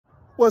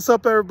What's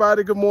up,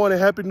 everybody? Good morning.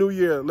 Happy New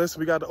Year.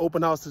 Listen, we got the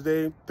open house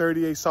today,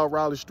 38 South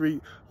Raleigh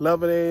Street,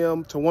 11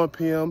 a.m. to 1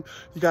 p.m.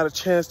 You got a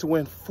chance to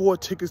win 4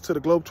 tickets to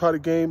the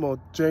Globetrotter game on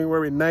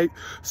January night,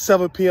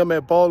 7 p.m.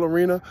 at Ball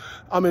Arena.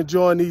 I'm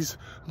enjoying these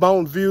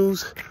mountain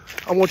views.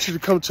 I want you to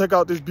come check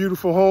out this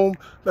beautiful home.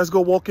 Let's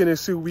go walk in and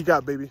see what we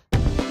got, baby.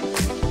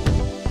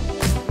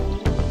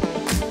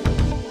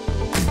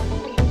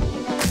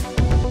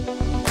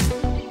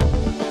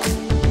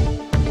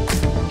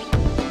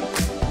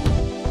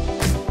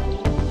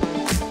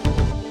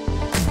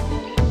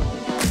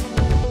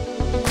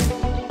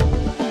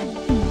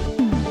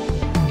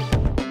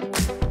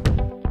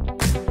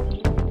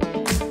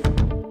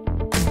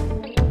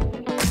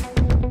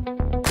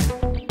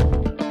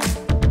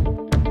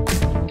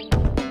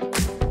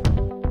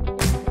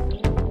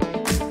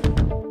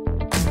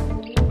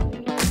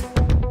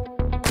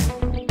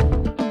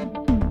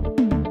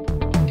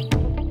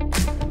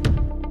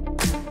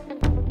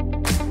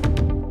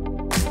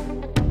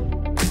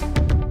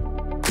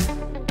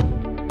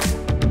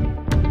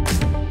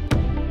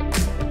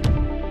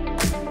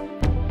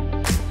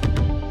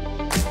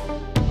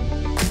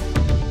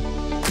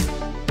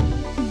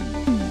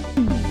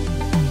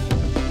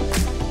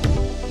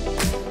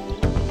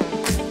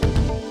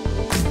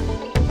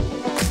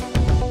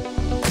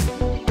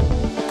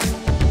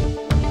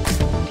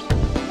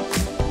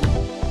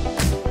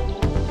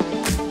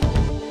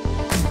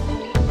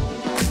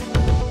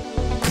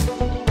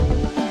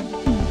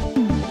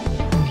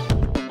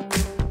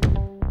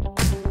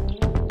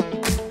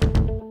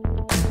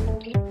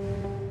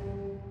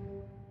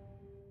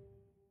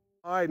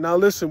 All right, now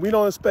listen, we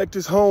don't expect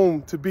this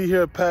home to be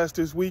here past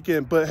this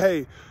weekend, but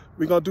hey,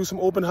 we're going to do some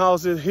open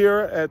houses here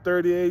at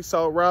 38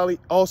 South Raleigh.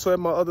 Also at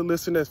my other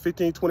listing, that's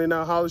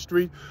 1529 Holly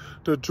Street.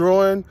 The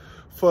drawing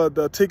for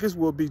the tickets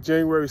will be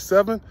January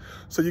 7th.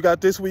 So you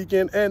got this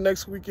weekend and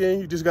next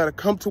weekend. You just got to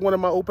come to one of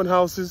my open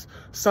houses,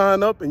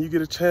 sign up, and you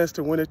get a chance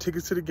to win the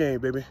tickets to the game,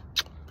 baby.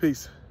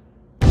 Peace.